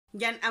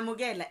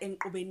Ngiyanamukela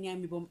enqubeni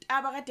yami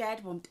bomtaba ka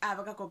dad,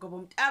 bomtaba ka gogo,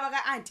 bomtaba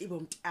ka auntie,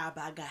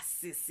 bomtaba ka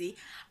sisi.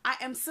 I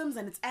am Sims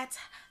and it's at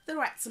the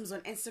right Sims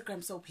on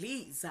Instagram, so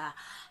please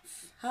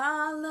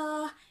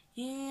follow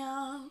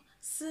your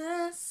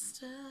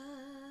sister.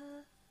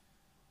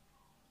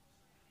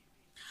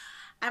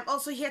 I'm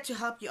also here to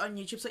help you on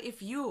YouTube. So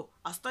if you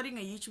are starting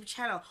a YouTube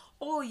channel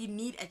or you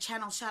need a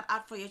channel shout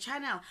out for your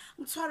channel,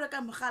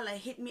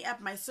 hit me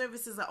up. My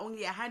services are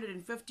only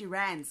 150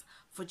 rands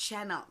for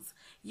channels.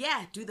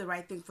 Yeah, do the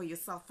right thing for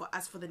yourself, for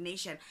us, for the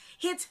nation.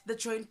 Hit the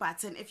join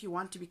button if you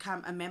want to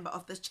become a member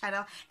of this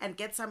channel and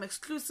get some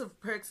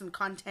exclusive perks and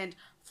content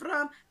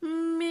from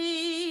me.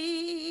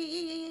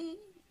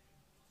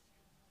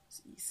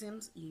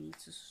 Sims, you need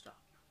to stop.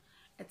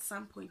 At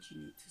some point you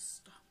need to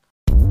stop.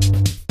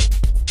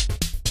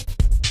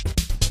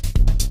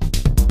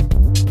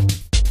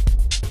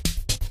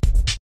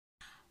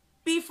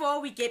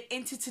 Before we get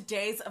into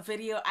today's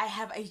video, I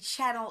have a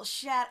channel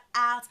shout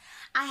out.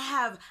 I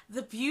have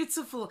the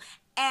beautiful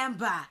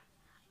Amber.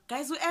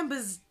 Guys,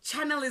 Amber's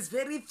channel is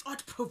very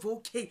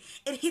thought-provoking.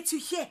 It hits you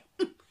here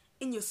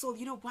in your soul.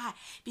 You know why?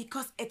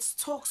 Because it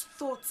talks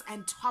thoughts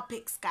and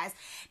topics, guys.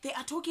 They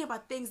are talking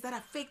about things that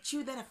affect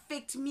you, that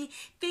affect me,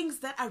 things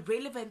that are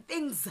relevant,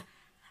 things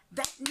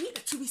that need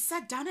to be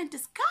sat down and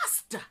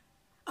discussed.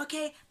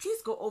 Okay,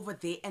 please go over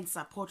there and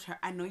support her.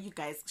 I know you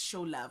guys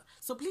show love,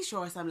 so please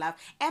show her some love.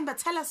 Amber,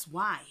 tell us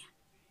why.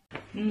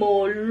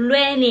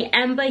 Molweni,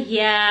 Amber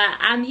here.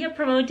 I'm here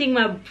promoting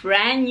my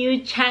brand new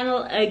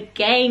channel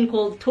again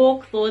called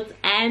Talk Thoughts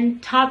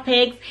and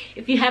Topics.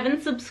 If you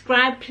haven't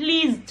subscribed,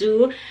 please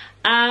do.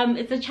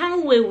 It's a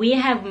channel where we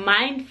have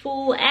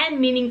mindful and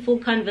meaningful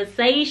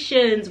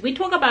conversations. We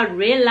talk about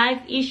real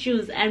life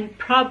issues and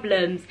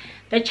problems.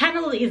 The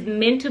channel is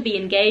meant to be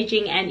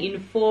engaging and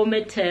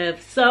informative.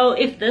 So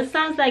if this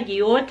sounds like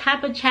your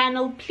type of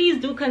channel, please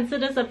do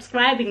consider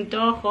subscribing.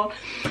 Doho.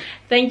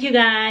 Thank you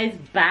guys.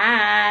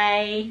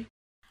 Bye.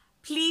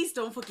 Please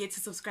don't forget to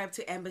subscribe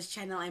to Amber's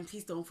channel, and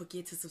please don't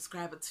forget to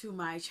subscribe to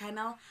my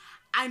channel.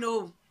 I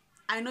know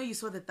you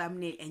saw the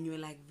thumbnail and you were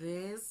like,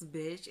 this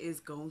bitch is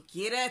gonna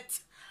get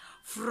it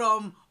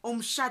from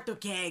Umshato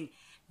Gang.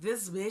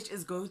 This bitch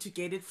is going to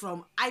get it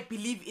from I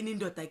Believe in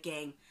Indota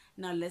Gang.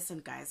 Now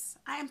listen, guys,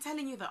 I am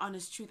telling you the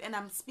honest truth and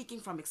I'm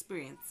speaking from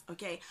experience,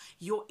 okay?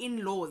 Your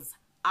in-laws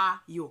are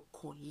your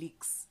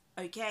colleagues,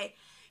 okay?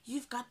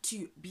 You've got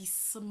to be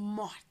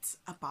smart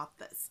about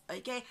this,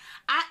 okay?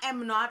 I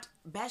am not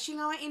bashing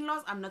our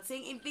in-laws. I'm not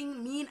saying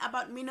anything mean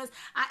about in-laws.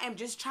 I am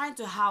just trying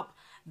to help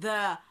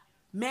the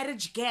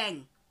marriage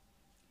gang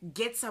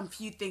get some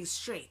few things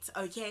straight,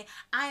 okay?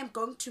 I am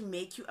going to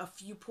make you a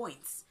few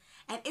points.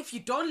 And if you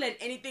don't learn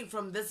anything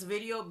from this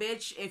video,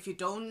 bitch, if you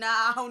don't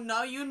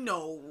now you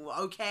know,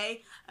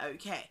 okay?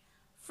 Okay.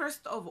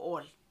 First of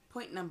all,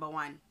 point number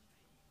one.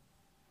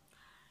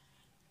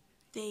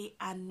 They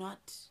are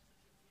not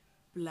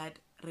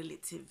blood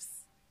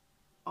relatives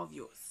of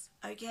yours,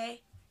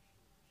 okay?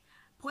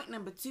 Point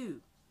number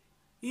two.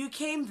 You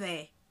came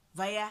there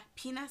via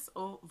penis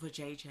or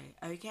vajayjay,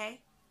 okay?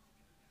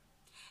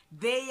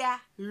 Their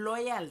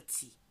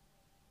loyalty,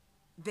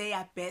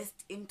 their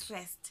best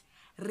interest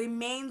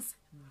remains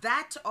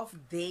that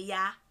of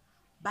their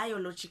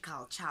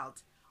biological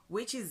child,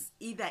 which is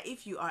either,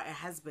 if you are a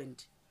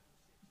husband,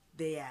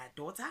 their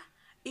daughter,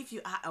 if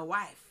you are a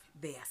wife,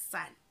 their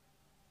son.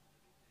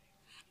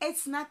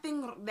 It's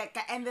nothing like,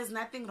 and there's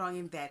nothing wrong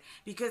in that,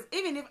 because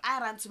even if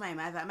I run to my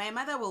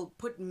mother will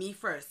put me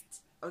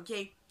first,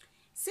 okay?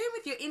 Same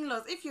with your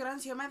in-laws. If you run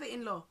to your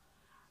mother-in-law,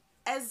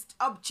 as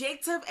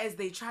objective as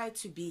they try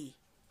to be,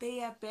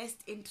 their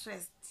best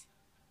interest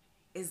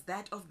is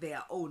that of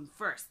their own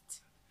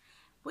first,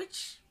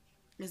 which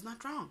is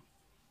not wrong.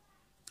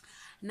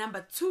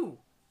 Number two,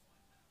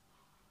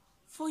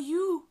 for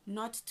you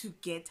not to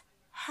get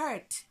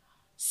hurt,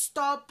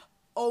 stop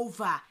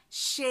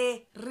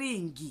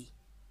oversharing.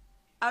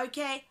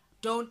 Okay?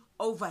 Don't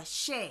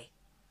overshare.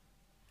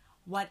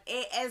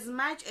 As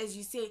much as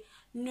you say,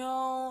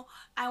 no,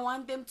 I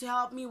want them to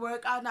help me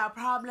work out our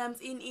problems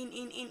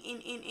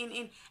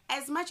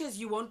as much as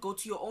you won't go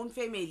to your own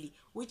family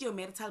with your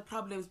marital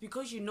problems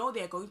because you know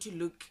they're going to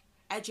look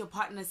at your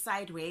partner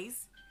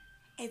sideways,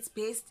 it's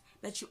best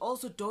that you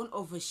also don't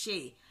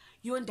overshare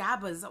your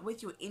ndabas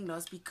with your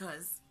in-laws,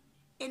 because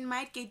it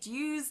might get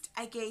used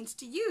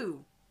against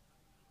you.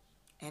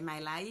 Am I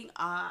lying?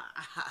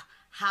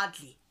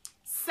 Hardly.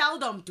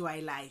 Seldom do I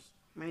lie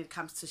when it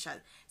comes to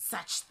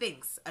such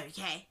things,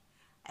 okay?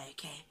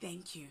 Okay,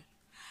 thank you.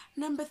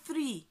 Number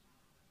three,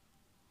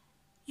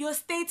 your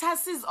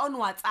status is on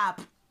WhatsApp.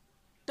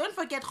 Don't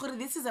forget,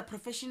 this is a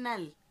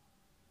professional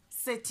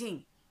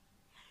setting.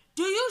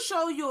 Do you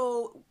show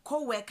your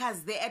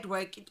co-workers there at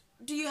work?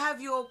 Do you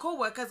have your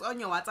co-workers on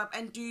your WhatsApp,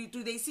 and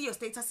do they see your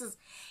statuses?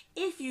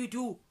 If you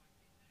do,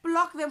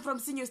 block them from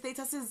seeing your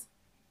statuses,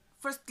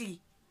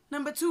 firstly.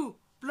 Number two,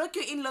 block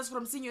your in-laws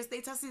from seeing your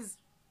statuses.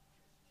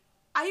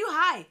 Are you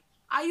high?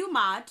 Are you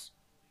mad?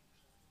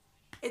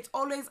 It's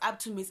always up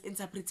to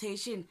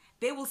misinterpretation.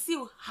 They will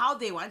see how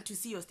they want to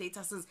see your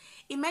statuses.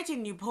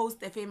 Imagine you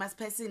post a famous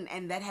person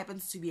and that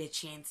happens to be a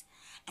chant.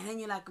 And then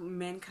you're like,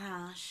 man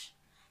crush.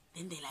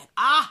 Then they're like,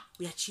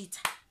 we are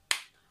cheater.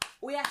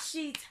 We are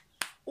cheater.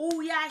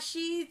 We are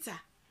cheater.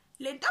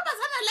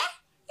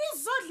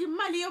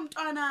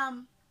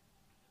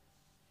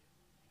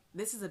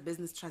 This is a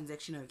business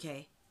transaction,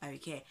 okay?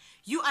 Okay.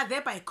 You are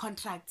there by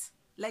contract.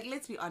 Like,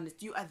 let's be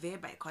honest, you are there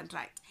by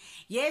contract.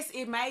 Yes,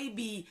 it might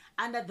be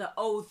under the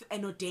oath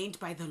and ordained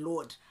by the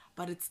Lord,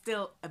 but it's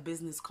still a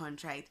business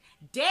contract.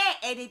 Dare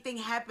anything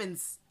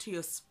happens to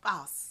your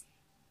spouse,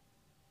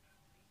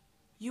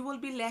 you will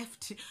be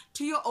left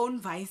to your own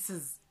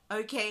vices,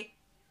 okay?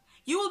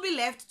 You will be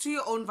left to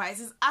your own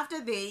vices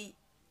after they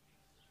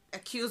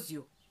accuse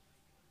you.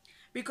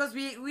 Because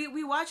we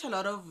watch a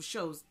lot of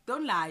shows.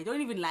 Don't lie. Don't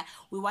even lie.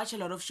 We watch a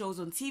lot of shows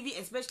on TV,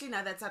 especially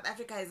now that South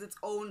Africa has its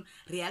own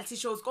reality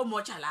shows. Go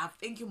Mocha Love.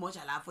 Thank you, Mocha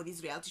Love, for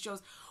these reality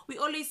shows. We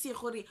always see,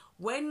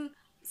 when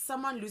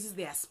someone loses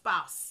their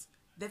spouse,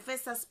 the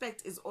first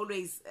suspect is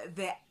always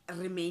the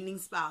remaining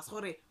spouse.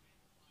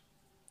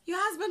 Your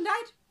husband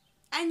died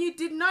and you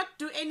did not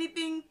do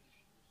anything.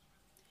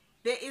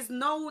 There is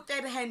no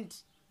third hand.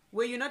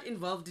 Were you not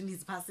involved in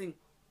his passing?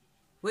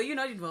 Were you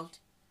not involved?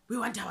 We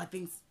want our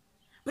things.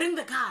 Bring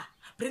the car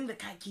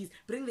keys,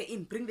 bring the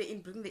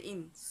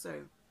in.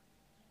 So,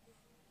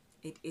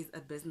 it is a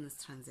business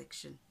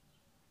transaction.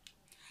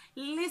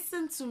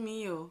 Listen to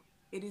me,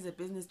 it is a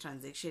business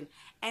transaction.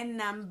 And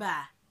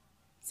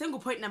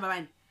point number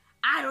 1.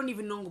 I don't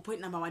even know point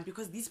number 1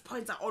 because these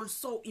points are all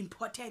so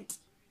important.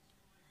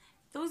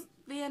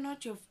 They are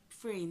not your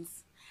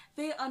friends.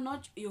 They are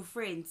not your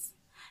friends.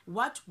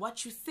 What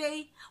you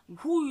say,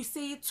 who you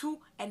say it to,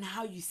 and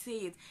how you say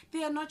it.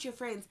 They are not your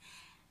friends.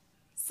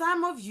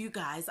 Some of you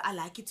guys are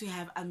lucky to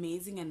have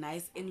amazing and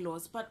nice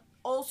in-laws, but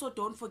also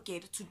don't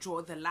forget to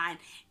draw the line.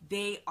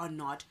 They are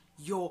not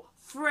your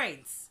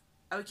friends,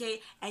 okay?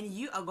 And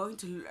you are going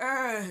to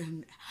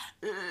learn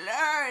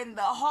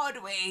the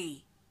hard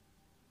way.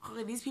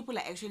 These people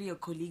are actually your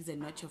colleagues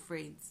and not your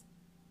friends.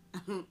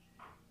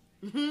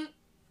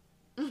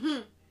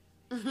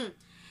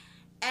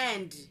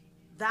 And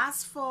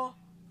that's for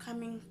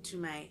coming to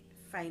my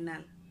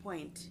final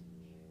point.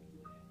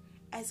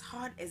 As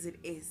hard as it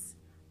is,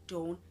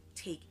 don't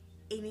take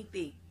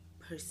anything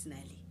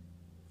personally.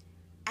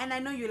 And I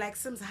know you're like,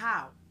 Sims,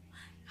 how?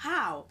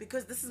 How?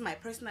 Because this is my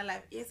personal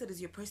life. Yes, it is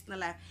your personal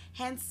life.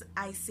 Hence,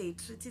 I say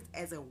treat it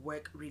as a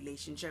work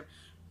relationship.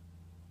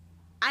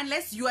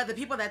 Unless you are the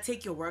people that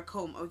take your work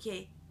home,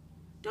 okay?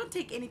 Don't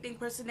take anything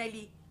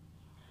personally.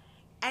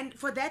 And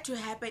for that to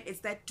happen, it's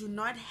that do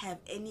not have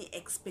any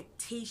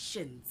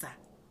expectations.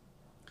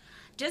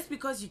 Just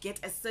because you get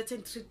a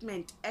certain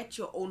treatment at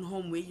your own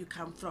home where you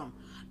come from,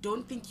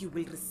 don't think you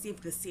will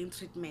receive the same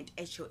treatment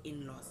at your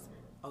in-laws,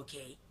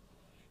 okay?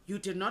 You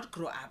did not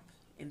grow up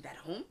in that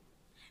home.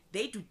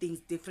 They do things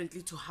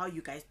differently to how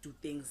you guys do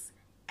things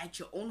at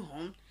your own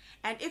home.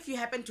 And if you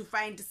happen to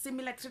find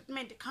similar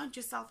treatment, count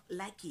yourself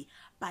lucky.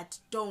 But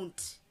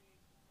don't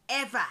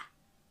ever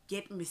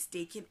get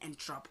mistaken and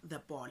drop the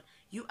ball.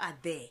 You are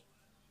there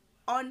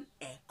on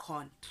a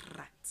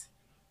contract.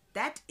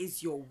 That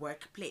is your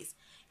workplace.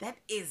 That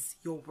is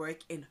your work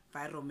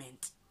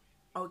environment.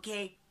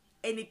 Okay?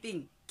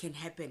 Anything can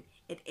happen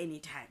at any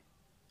time.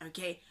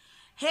 Okay?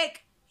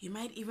 Heck, you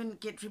might even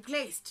get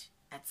replaced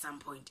at some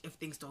point if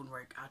things don't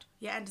work out.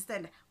 Yeah, I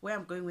understand where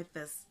I'm going with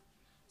this.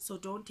 So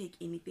don't take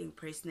anything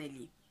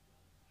personally.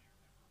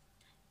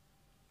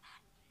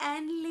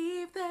 And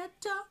leave the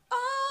door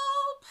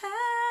open.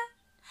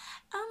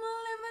 I'm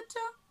gonna leave the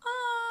door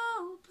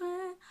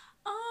open.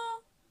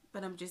 Oh.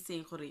 But I'm just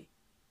saying, Khori,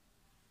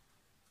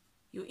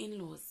 your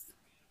in-laws,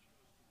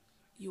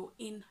 you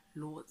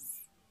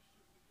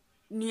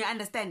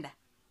understand,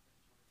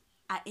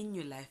 are in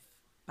your life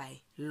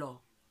by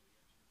law.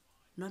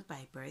 Not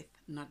by birth,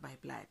 not by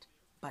blood,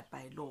 but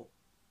by law.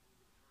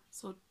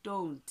 So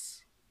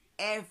don't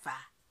ever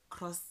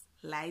cross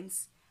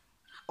lines.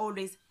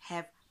 Always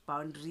have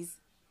boundaries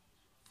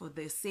for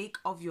the sake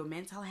of your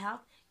mental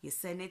health, your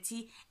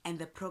sanity, and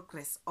the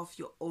progress of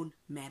your own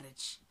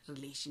marriage,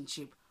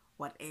 relationship,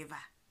 whatever.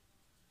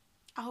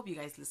 I hope you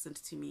guys listened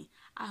to me.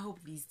 I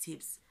hope these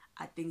tips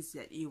are things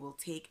that you will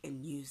take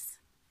and use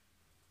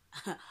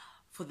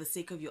for the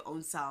sake of your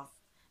own self.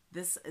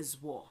 This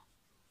is war.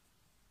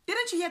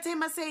 Didn't you hear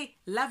Tema say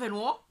love and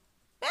war?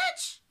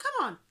 Bitch,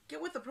 come on,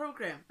 get with the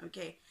program,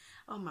 okay?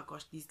 Oh my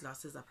gosh, these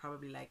glasses are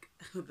probably like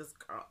this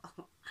girl.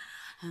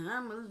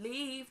 I'ma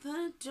leave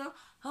the door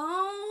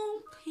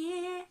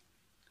open.